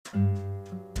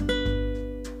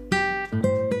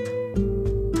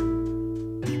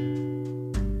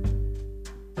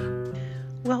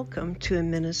to a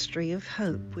ministry of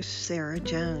hope with Sarah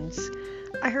Jones.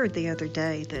 I heard the other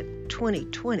day that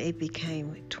 2020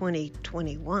 became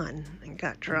 2021 and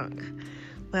got drunk.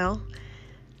 Well,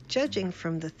 judging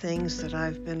from the things that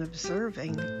I've been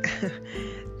observing,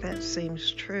 that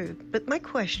seems true. But my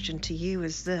question to you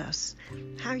is this: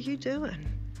 how are you doing?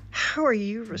 How are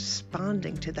you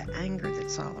responding to the anger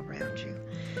that's all around you?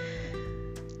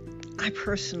 I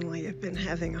personally have been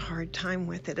having a hard time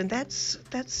with it, and that's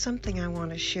something I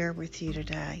want to share with you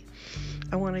today.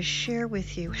 I want to share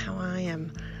with you how I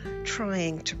am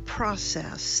trying to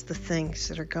process the things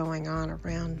that are going on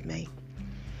around me.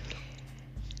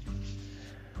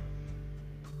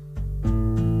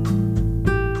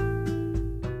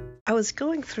 I was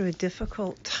going through a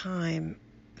difficult time,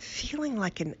 feeling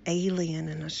like an alien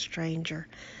and a stranger,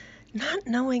 not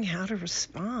knowing how to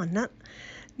respond, not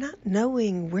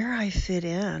knowing where I fit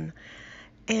in.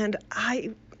 And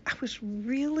I was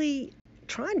really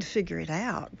trying to figure it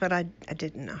out, but I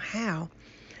didn't know how.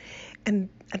 And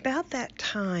about that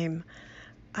time,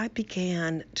 I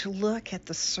began to look at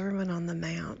the Sermon on the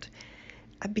Mount.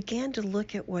 I began to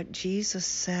look at what Jesus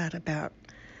said about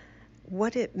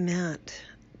what it meant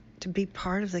to be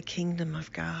part of the kingdom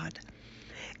of God.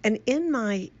 And in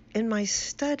my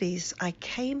studies, I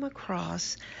came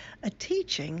across a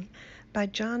teaching by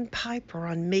John Piper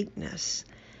on meekness.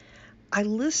 I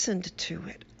listened to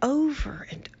it over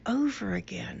and over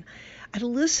again. I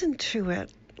listened to it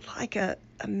like a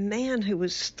man who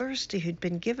was thirsty, who'd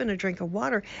been given a drink of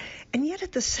water, and yet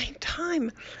at the same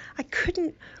time, I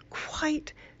couldn't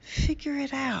quite figure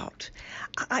it out.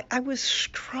 I was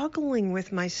struggling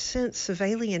with my sense of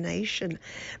alienation,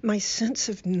 my sense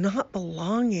of not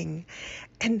belonging,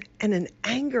 and an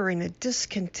anger and a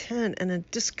discontent and a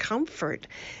discomfort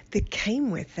that came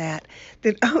with that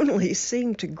only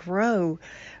seemed to grow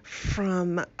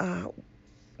from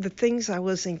the things I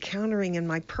was encountering in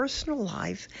my personal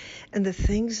life and the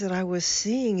things that I was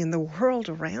seeing in the world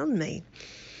around me.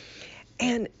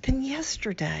 And then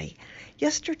yesterday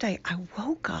I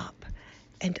woke up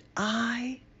and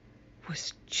I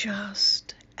was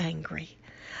just angry.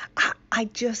 I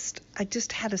just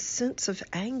had a sense of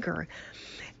anger.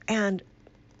 And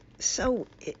so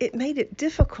it made it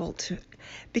difficult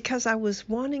because I was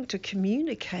wanting to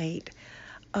communicate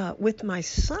with my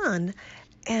son,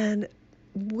 and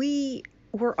we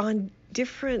were on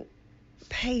different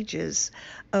pages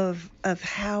of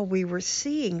how we were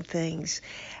seeing things.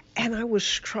 And I was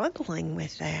struggling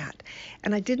with that,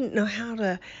 and I didn't know how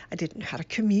to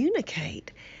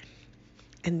communicate.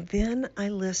 And then I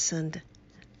listened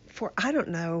for,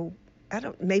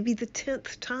 maybe the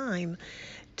 10th time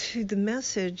to the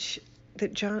message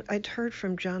that I'd heard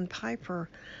from John Piper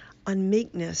on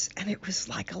meekness, and it was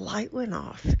like a light went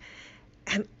off.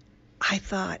 And I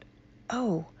thought,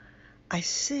 oh, I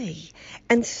see.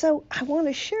 And so I want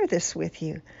to share this with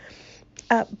you.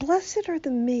 Blessed are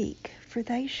the meek, for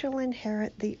they shall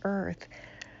inherit the earth.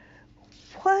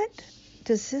 What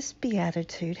does this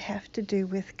beatitude have to do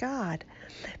with God?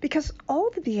 Because all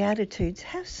the beatitudes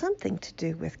have something to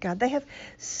do with God. They have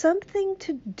something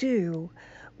to do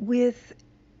with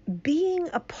being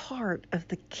a part of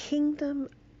the kingdom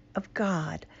of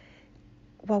God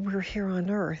while we're here on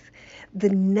earth, the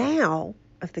now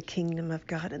of the kingdom of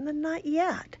God and the not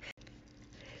yet.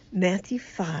 Matthew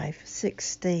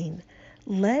 5:16.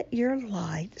 Let your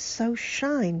light so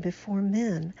shine before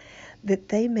men that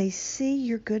they may see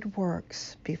your good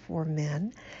works before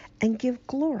men and give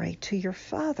glory to your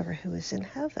Father who is in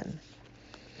heaven.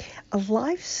 A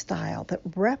lifestyle that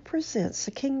represents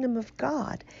the kingdom of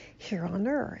God here on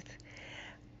earth.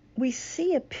 We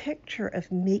see a picture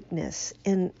of meekness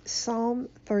in Psalm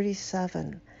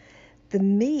 37. The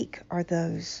meek are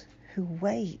those who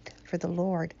wait for the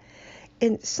Lord.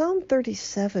 In Psalm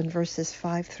 37, verses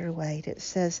 5 through 8, it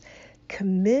says,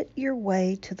 "Commit your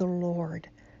way to the Lord,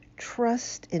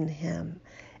 trust in him,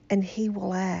 and he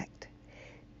will act.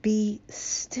 Be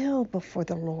still before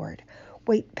the Lord,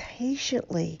 wait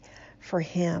patiently for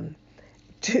him.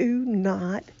 Do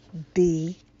not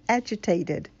be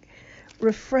agitated.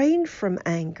 Refrain from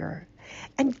anger,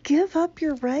 and give up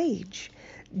your rage.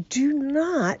 Do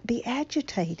not be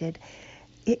agitated.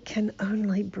 It can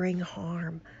only bring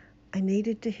harm." I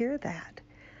needed to hear that.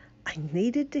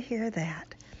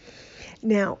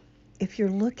 Now, if you're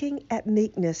looking at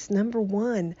meekness, number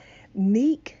one,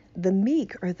 the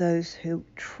meek are those who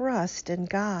trust in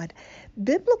God.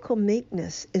 Biblical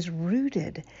meekness is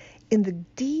rooted in the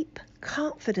deep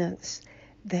confidence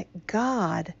that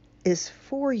God is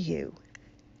for you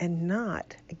and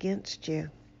not against you.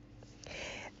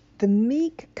 The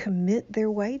meek commit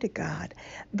their way to God.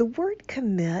 The word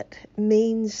commit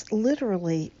means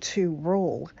literally to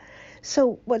roll.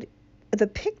 So what the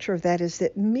picture of that is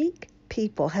that meek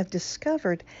people have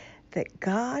discovered that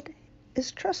God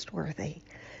is trustworthy.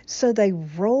 So they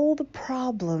roll the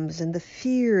problems and the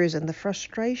fears and the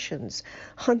frustrations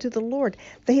onto the Lord.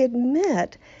 They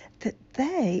admit that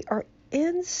they are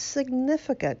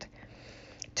insignificant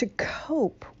to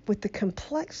cope with the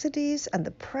complexities and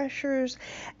the pressures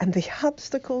and the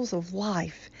obstacles of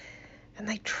life. And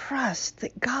they trust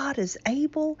that God is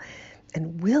able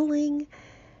and willing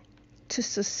to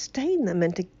sustain them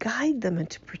and to guide them and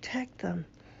to protect them.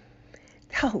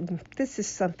 Oh, this is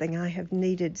something I have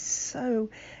needed so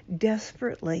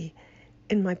desperately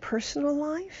in my personal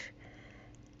life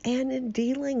and in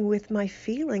dealing with my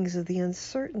feelings of the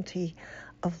uncertainty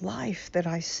of life that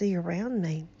I see around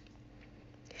me.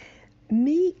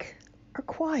 Meek are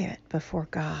quiet before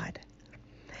God,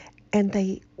 and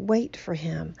they wait for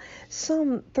Him.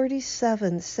 Psalm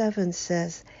 37:7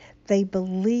 says, they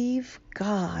believe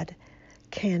God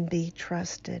can be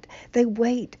trusted. They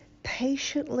wait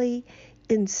patiently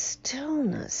in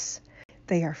stillness.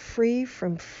 They are free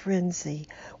from frenzy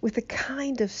with a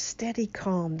kind of steady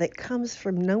calm that comes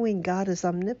from knowing God is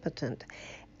omnipotent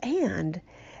and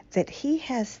that He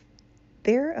has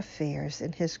their affairs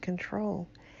in His control.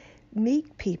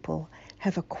 Meek people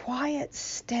have a quiet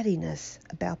steadiness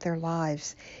about their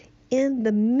lives in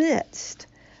the midst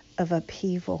of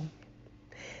upheaval.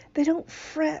 They don't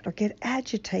fret or get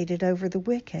agitated over the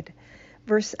wicked.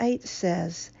 Verse 8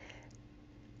 says,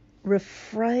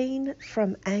 refrain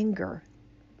from anger.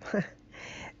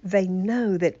 They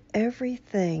know that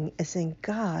everything is in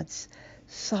God's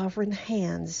sovereign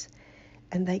hands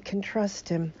and they can trust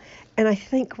Him. And I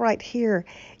think right here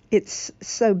it's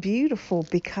so beautiful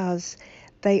because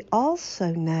they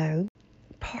also know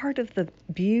part of the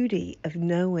beauty of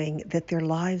knowing that their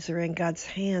lives are in God's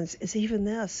hands is even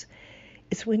this.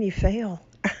 It's when you fail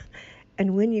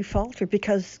and when you falter,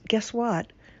 because guess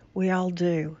what? We all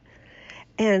do.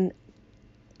 And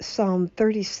Psalm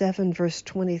 37 verse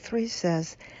 23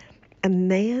 says, a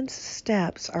man's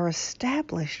steps are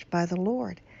established by the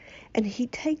Lord, and He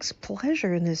takes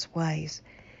pleasure in His ways.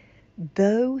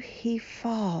 Though he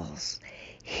falls,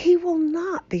 he will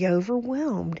not be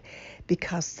overwhelmed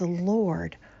because the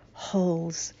Lord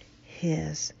holds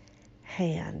his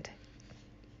hand.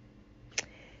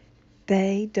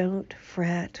 They don't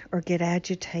fret or get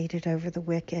agitated over the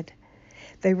wicked.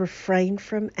 They refrain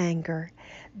from anger.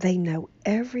 They know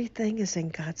everything is in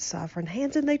God's sovereign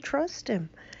hands and they trust Him.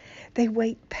 They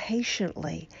wait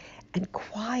patiently and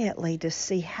quietly to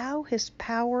see how His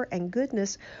power and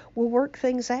goodness will work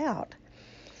things out.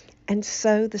 And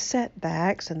so the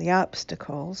setbacks and the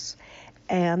obstacles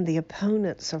and the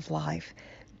opponents of life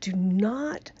do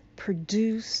not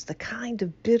produce the kind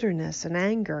of bitterness and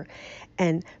anger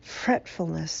and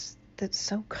fretfulness that's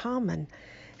so common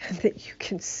and that you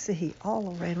can see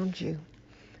all around you.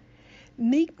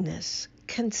 Meekness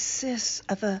consists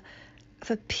of a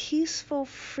peaceful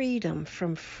freedom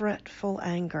from fretful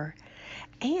anger,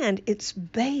 and it's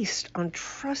based on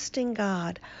trusting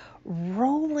God,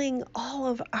 rolling all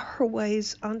of our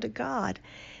ways onto God,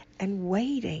 and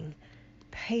waiting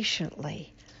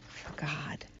patiently for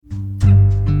God.